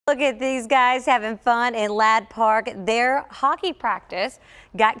Look at these guys having fun in Ladd Park. Their hockey practice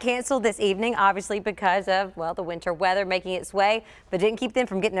got canceled this evening, obviously because of, well, the winter weather making its way, but didn't keep them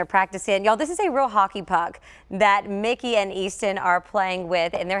from getting their practice in. Y'all, this is a real hockey puck that Mickey and Easton are playing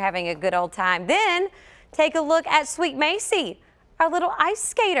with, and they're having a good old time. Then take a look at Sweet Macy, our little ice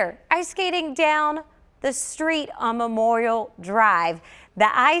skater, ice skating down the street on Memorial Drive.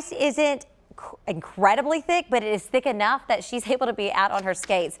 The ice isn't incredibly thick, but it is thick enough that she's able to be out on her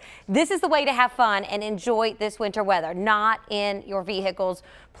skates. This is the way to have fun and enjoy this winter weather, not in your vehicles.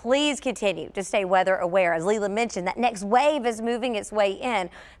 Please continue to stay weather aware. As Leland mentioned, that next wave is moving its way in.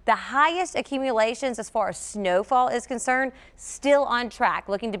 The highest accumulations as far as snowfall is concerned, still on track,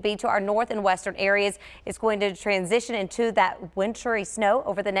 looking to be to our north and western areas. It's going to transition into that wintry snow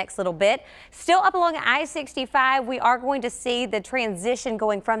over the next little bit. Still up along I-65, we are going to see the transition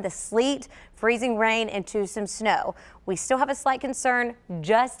going from the sleet, freezing rain into some snow. We still have a slight concern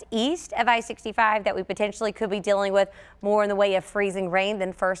just east of I-65 that we potentially could be dealing with more in the way of freezing rain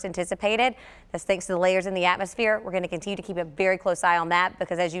than first anticipated. That's thanks to the layers in the atmosphere. We're going to continue to keep a very close eye on that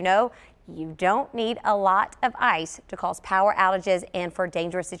because, as you know, you don't need a lot of ice to cause power outages and for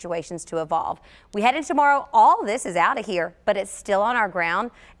dangerous situations to evolve. We head into tomorrow. All this is out of here, but it's still on our ground.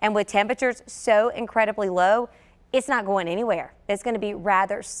 And with temperatures so incredibly low, it's not going anywhere. It's going to be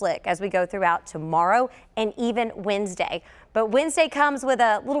rather slick as we go throughout tomorrow and even Wednesday. But Wednesday comes with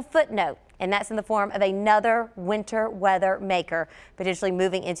a little footnote, and that's in the form of another winter weather maker potentially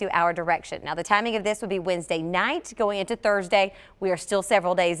moving into our direction. Now, the timing of this would be Wednesday night going into Thursday. We are still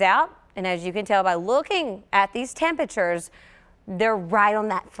several days out. And as you can tell by looking at these temperatures, they're right on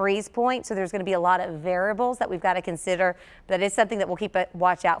that freeze point. So there's going to be a lot of variables that we've got to consider. But that is something that we'll keep a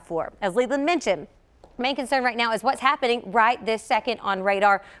watch out for. As Leland mentioned, main concern right now is what's happening right this second on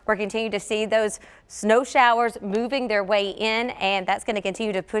radar. We're continuing to see those snow showers moving their way in, and that's going to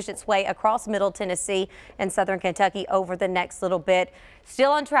continue to push its way across Middle Tennessee and southern Kentucky over the next little bit.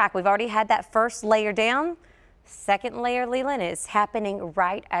 Still on track. We've already had that first layer down. Second layer, Leland, is happening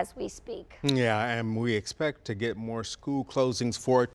right as we speak. Yeah, and we expect to get more school closings for